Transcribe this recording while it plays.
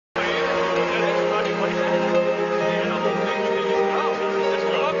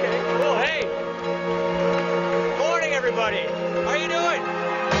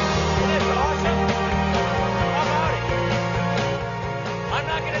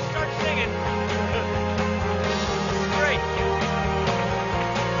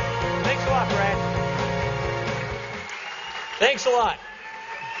Thanks a lot.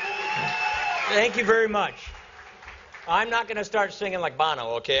 Thank you very much. I'm not going to start singing like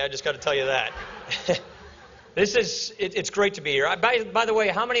Bono, okay? I just got to tell you that. It's great to be here. By the way,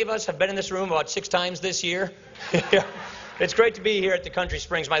 how many of us have been in this room about 6 times this year? It's great to be here at the Country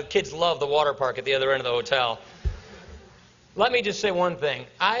Springs. My kids love the water park at the other end of the hotel. Let me just say one thing.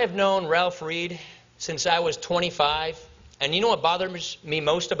 I have known Ralph Reed since I was 25, and you know what bothers me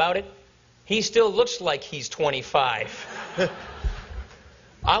most about it? He still looks like he's 25.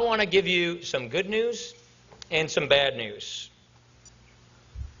 I want to give you some good news and some bad news.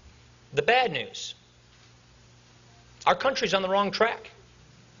 The bad news. Our country's on the wrong track.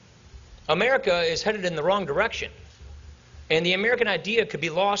 America is headed in the wrong direction. And the American idea could be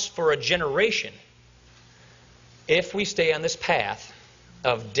lost for a generation if we stay on this path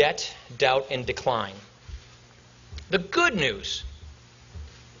of debt, doubt, and decline. The good news,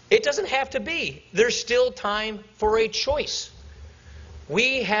 it doesn't have to be. There's still time for a choice.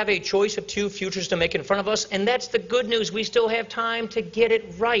 We have a choice of 2 futures to make in front of us, and that's the good news. We still have time to get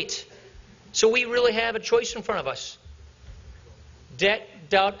it right. So we really have a choice in front of us. Debt,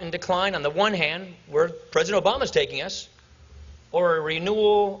 doubt, and decline on the one hand, where President Obama's taking us, or a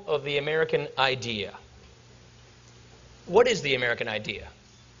renewal of the American idea. What is the American idea?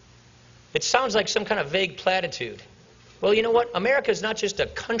 It sounds like some kind of vague platitude. Well, you know what? America is not just a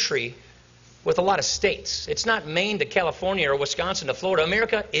country with a lot of states. It's not Maine to California or Wisconsin to Florida.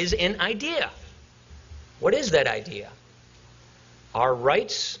 America is an idea. What is that idea? Our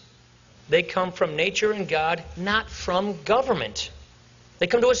rights, they come from nature and God, not from government. They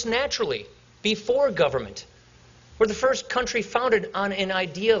come to us naturally, before government. We're the first country founded on an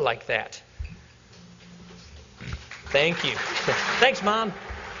idea like that. Thank you. Thanks, Mom.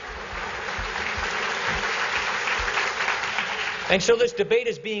 And so this debate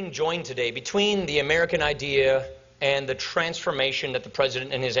is being joined today between the American idea and the transformation that the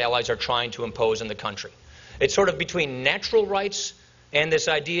President and his allies are trying to impose on the country. It's sort of between natural rights and this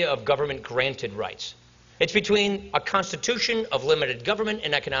idea of government-granted rights. It's between a constitution of limited government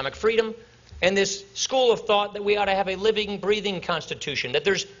and economic freedom and this school of thought that we ought to have a living, breathing constitution, that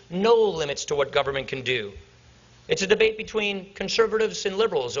there's no limits to what government can do. It's a debate between conservatives and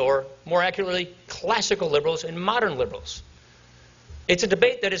liberals, or more accurately, classical liberals and modern liberals. It's a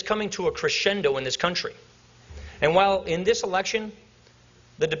debate that is coming to a crescendo in this country. And while in this election,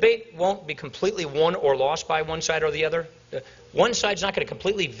 the debate won't be completely won or lost by one side or the other, one side's not going to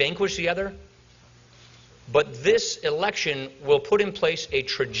completely vanquish the other, but this election will put in place a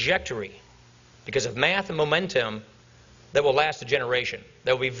trajectory because of math and momentum that will last a generation,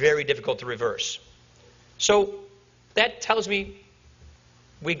 that will be very difficult to reverse. So that tells me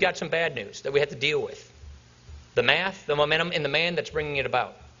we've got some bad news that we have to deal with. The math, the momentum, and the man that's bringing it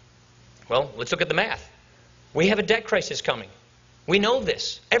about. Well, let's look at the math. We have a debt crisis coming. We know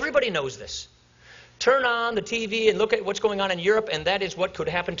this. Everybody knows this. Turn on the TV and look at what's going on in Europe, and that is what could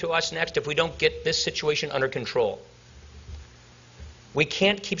happen to us next if we don't get this situation under control. We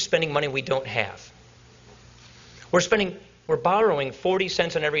can't keep spending money we don't have. We're borrowing 40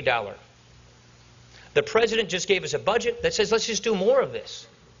 cents on every dollar. The President just gave us a budget that says let's just do more of this.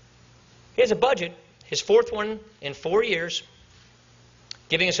 He has a budget, his 4th one in 4 years,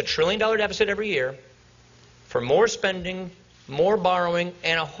 giving us $1 trillion deficit every year for more spending, more borrowing,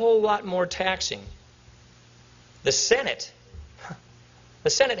 and a whole lot more taxing. The Senate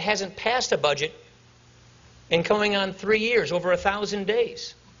hasn't passed a budget in going on 3 years, over 1,000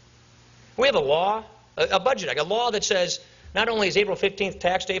 days. We have a law, a budget act, a law that says not only is April 15th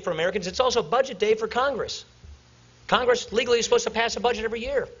tax day for Americans, it's also budget day for Congress. Congress legally is supposed to pass a budget every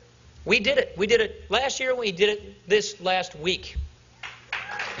year. We did it. We did it last year, we did it this last week.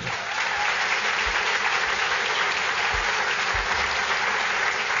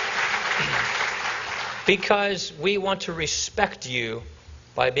 Because we want to respect you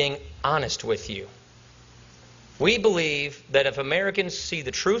by being honest with you. We believe that if Americans see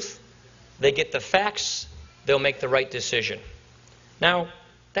the truth, they get the facts, they'll make the right decision. Now,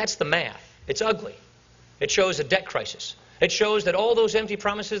 that's the math. It's ugly. It shows a debt crisis. It shows that all those empty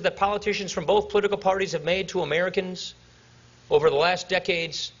promises that politicians from both political parties have made to Americans over the last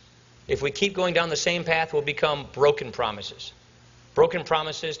decades, if we keep going down the same path, will become broken promises. Broken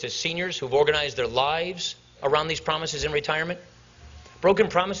promises to seniors who've organized their lives around these promises in retirement. Broken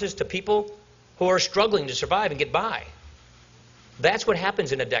promises to people who are struggling to survive and get by. That's what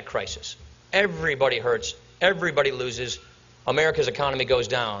happens in a debt crisis. Everybody hurts. Everybody loses. America's economy goes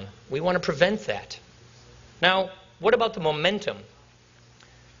down. We want to prevent that. Now, what about the momentum?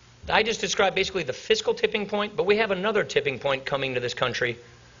 I just described basically the fiscal tipping point, but we have another tipping point coming to this country,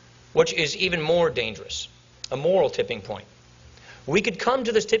 which is even more dangerous, a moral tipping point. we could come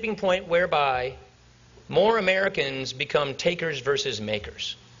to this tipping point whereby more Americans become takers versus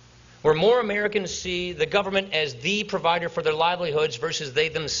makers, where more Americans see the government as the provider for their livelihoods versus they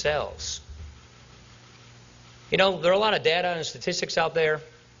themselves. You know, there are a lot of data and statistics out there.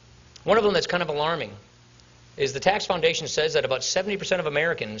 One of them that's kind of alarming is the Tax Foundation says that about 70% of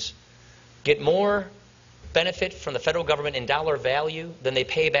Americans get more benefit from the federal government in dollar value than they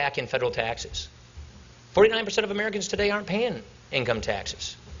pay back in federal taxes. 49% of Americans today aren't paying income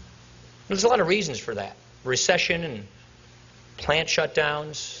taxes. There's a lot of reasons for that. Recession and plant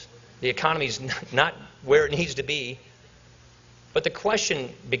shutdowns. The economy's not where it needs to be. But the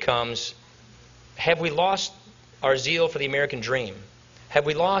question becomes, have we lost our zeal for the American dream? Have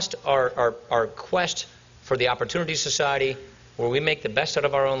we lost our quest for the opportunity society where we make the best out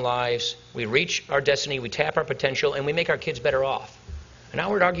of our own lives, we reach our destiny, we tap our potential, and we make our kids better off? And I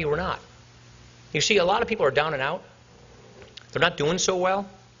would argue we're not. You see, a lot of people are down and out. They're not doing so well.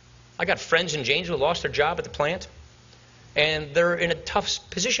 I got friends in Janesville who lost their job at the plant, and they're in a tough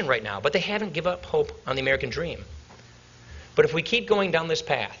position right now, but they haven't given up hope on the American dream. But if we keep going down this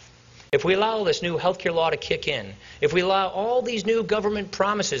path, if we allow this new health care law to kick in, if we allow all these new government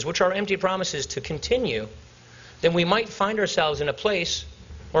promises, which are empty promises, to continue, then we might find ourselves in a place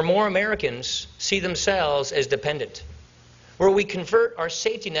where more Americans see themselves as dependent, where we convert our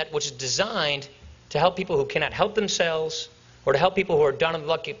safety net, which is designed to help people who cannot help themselves or to help people who are down on the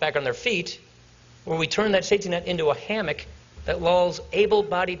luck get back on their feet, where we turn that safety net into a hammock that lulls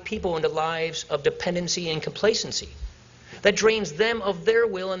able-bodied people into lives of dependency and complacency, that drains them of their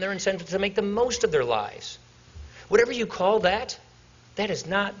will and their incentive to make the most of their lives. Whatever you call that, that is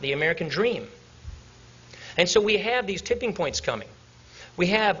not the American dream. And so we have these tipping points coming. We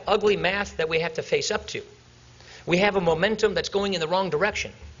have ugly math that we have to face up to. We have a momentum that's going in the wrong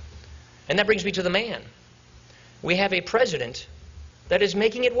direction. And that brings me to the man. We have a president that is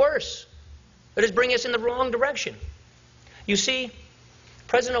making it worse, that is bringing us in the wrong direction. You see,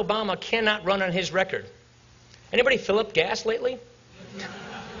 President Obama cannot run on his record. Anybody fill up gas lately?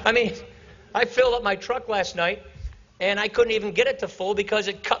 I mean, I filled up my truck last night, and I couldn't even get it to full because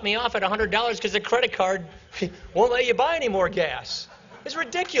it cut me off at $100 because the credit card won't let you buy any more gas. It's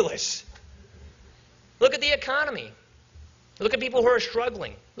ridiculous. Look at the economy. Look at people who are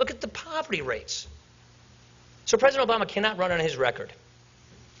struggling. Look at the poverty rates. So President Obama cannot run on his record.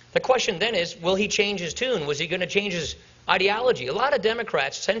 The question then is, will he change his tune? Was he going to change his ideology? A lot of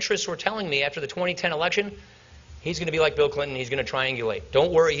Democrats, centrists, were telling me after the 2010 election, he's going to be like Bill Clinton. He's going to triangulate.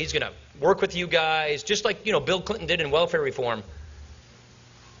 Don't worry, he's going to work with you guys, just like, you know, Bill Clinton did in welfare reform.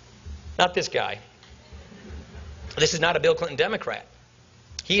 Not this guy. This is not a Bill Clinton Democrat.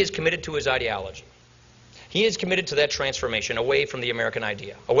 He is committed to his ideology. He is committed to that transformation away from the American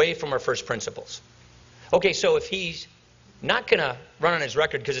idea, away from our first principles. Okay, so if he's not going to run on his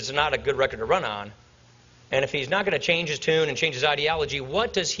record because it's not a good record to run on, and if he's not going to change his tune and change his ideology,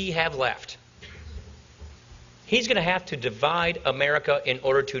 what does he have left? He's going to have to divide America in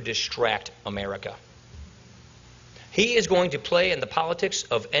order to distract America. He is going to play in the politics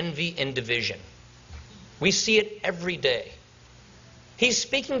of envy and division. We see it every day. He's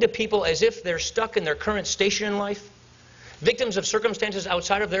speaking to people as if they're stuck in their current station in life, victims of circumstances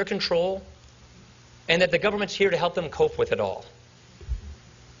outside of their control, and that the government's here to help them cope with it all.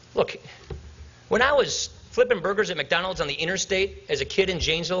 Look, when I was flipping burgers at McDonald's on the interstate as a kid in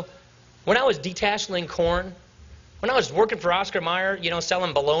Janesville, when I was detasseling corn, when I was working for Oscar Mayer, you know,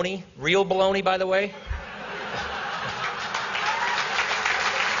 selling bologna, real bologna, by the way.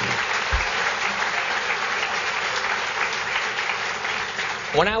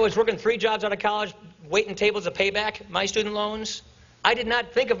 When I was working 3 jobs out of college, waiting tables to pay back my student loans, I did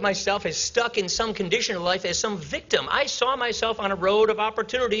not think of myself as stuck in some condition of life as some victim. I saw myself on a road of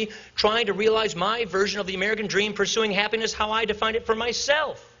opportunity, trying to realize my version of the American dream, pursuing happiness how I defined it for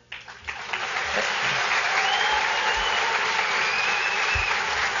myself.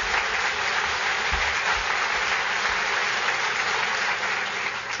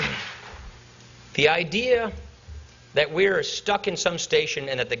 The idea that we're stuck in some station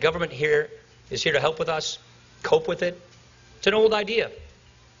and that the government here is here to help with us, cope with it, it's an old idea.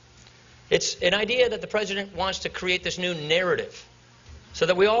 It's an idea that the president wants to create this new narrative so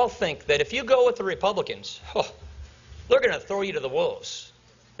that we all think that if you go with the Republicans, they're going to throw you to the wolves.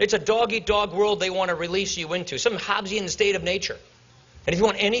 It's a dog-eat-dog world they want to release you into, some Hobbesian state of nature. And if you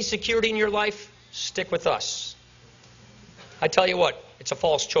want any security in your life, stick with us. I tell you what, it's a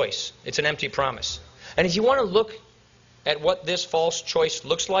false choice. It's an empty promise. And if you want to look at what this false choice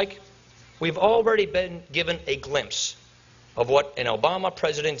looks like, we've already been given a glimpse of what an Obama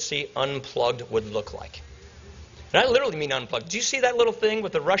presidency unplugged would look like. And I literally mean unplugged. Did you see that little thing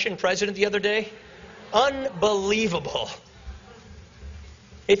with the Russian president the other day? Unbelievable.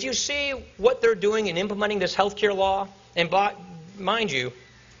 If you see what they're doing in implementing this health care law, and mind you,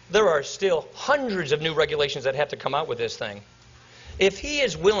 there are still hundreds of new regulations that have to come out with this thing. If he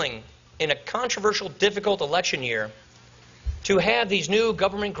is willing, in a controversial, difficult election year, to have these new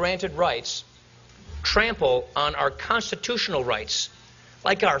government-granted rights trample on our constitutional rights,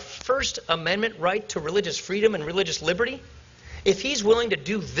 like our First Amendment right to religious freedom and religious liberty, if he's willing to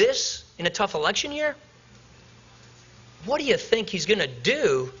do this in a tough election year, what do you think he's going to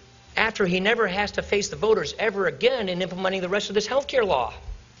do after he never has to face the voters ever again in implementing the rest of this health care law?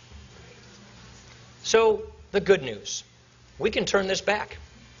 So, the good news. We can turn this back.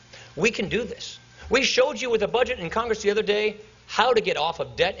 We can do this. We showed you with a budget in Congress the other day how to get off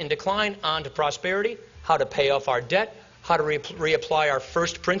of debt and decline onto prosperity, how to pay off our debt, how to reapply our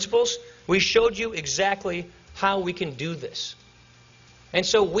first principles. We showed you exactly how we can do this. And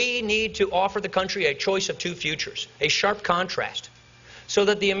so we need to offer the country a choice of two futures, a sharp contrast, so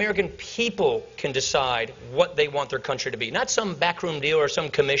that the American people can decide what they want their country to be. Not some backroom deal or some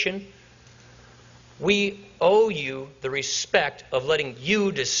commission. We owe you the respect of letting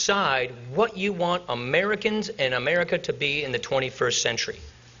you decide what you want Americans and America to be in the 21st century.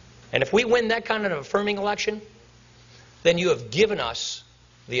 And if we win that kind of affirming election, then you have given us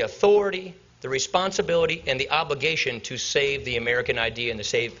the authority, the responsibility, and the obligation to save the American idea and to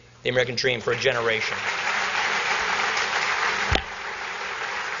save the American dream for a generation.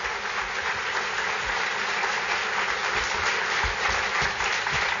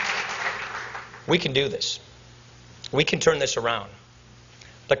 We can do this. We can turn this around.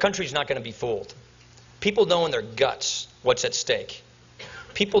 The country's not going to be fooled. People know in their guts what's at stake.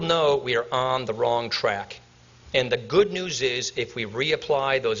 People know we are on the wrong track. And the good news is, if we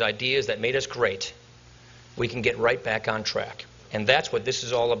reapply those ideas that made us great, we can get right back on track. And that's what this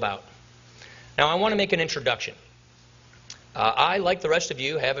is all about. Now, I want to make an introduction. I, like the rest of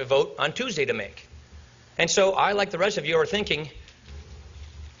you, have a vote on Tuesday to make. And so I, like the rest of you, are thinking,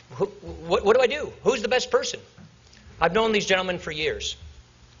 what do I do? Who's the best person? I've known these gentlemen for years.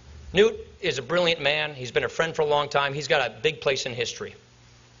 Newt is a brilliant man. He's been a friend for a long time. He's got a big place in history.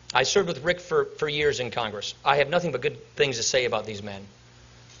 I served with Rick for years in Congress. I have nothing but good things to say about these men.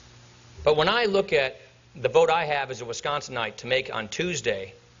 But when I look at the vote I have as a Wisconsinite to make on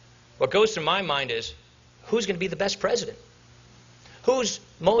Tuesday, what goes through my mind is, who's going to be the best president? Who's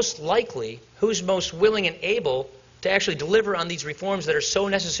most likely, who's most willing and able to actually deliver on these reforms that are so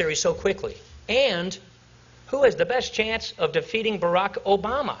necessary so quickly? And who has the best chance of defeating Barack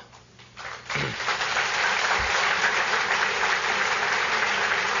Obama?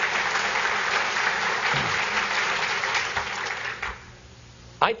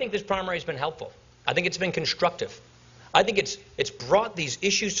 I think this primary has been helpful. I think it's been constructive. I think it's brought these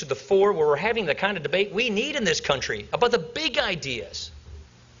issues to the fore where we're having the kind of debate we need in this country about the big ideas.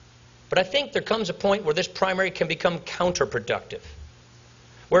 But I think there comes a point where this primary can become counterproductive,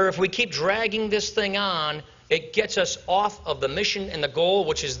 where if we keep dragging this thing on, it gets us off of the mission and the goal,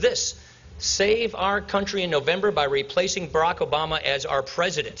 which is this: save our country in November by replacing Barack Obama as our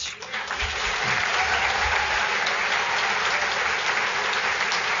president.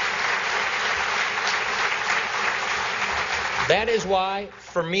 That is why,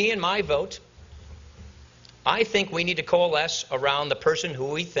 for me and my vote, I think we need to coalesce around the person who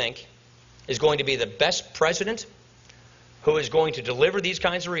we think is going to be the best president, who is going to deliver these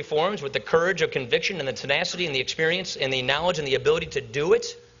kinds of reforms with the courage of conviction and the tenacity and the experience and the knowledge and the ability to do it,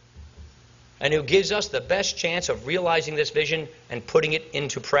 and who gives us the best chance of realizing this vision and putting it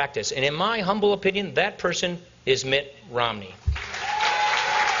into practice. And in my humble opinion, that person is Mitt Romney.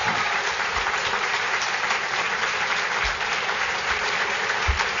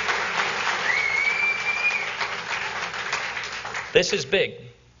 This is big.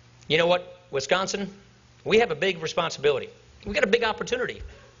 You know what, Wisconsin? We have a big responsibility. We've got a big opportunity.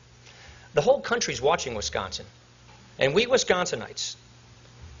 The whole country's watching Wisconsin. And we Wisconsinites,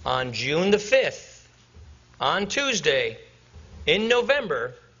 on June the 5th, on Tuesday, in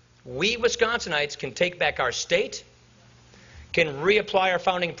November, we Wisconsinites can take back our state, can reapply our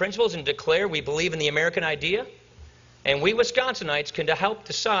founding principles and declare we believe in the American idea, and we Wisconsinites can help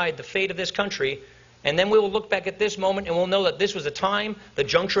decide the fate of this country. And then we will look back at this moment and we'll know that this was a time, the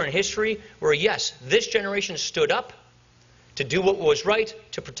juncture in history, where yes, this generation stood up to do what was right,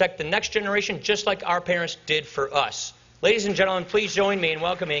 to protect the next generation, just like our parents did for us. Ladies and gentlemen, please join me in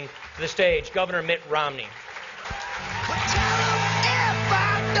welcoming to the stage Governor Mitt Romney.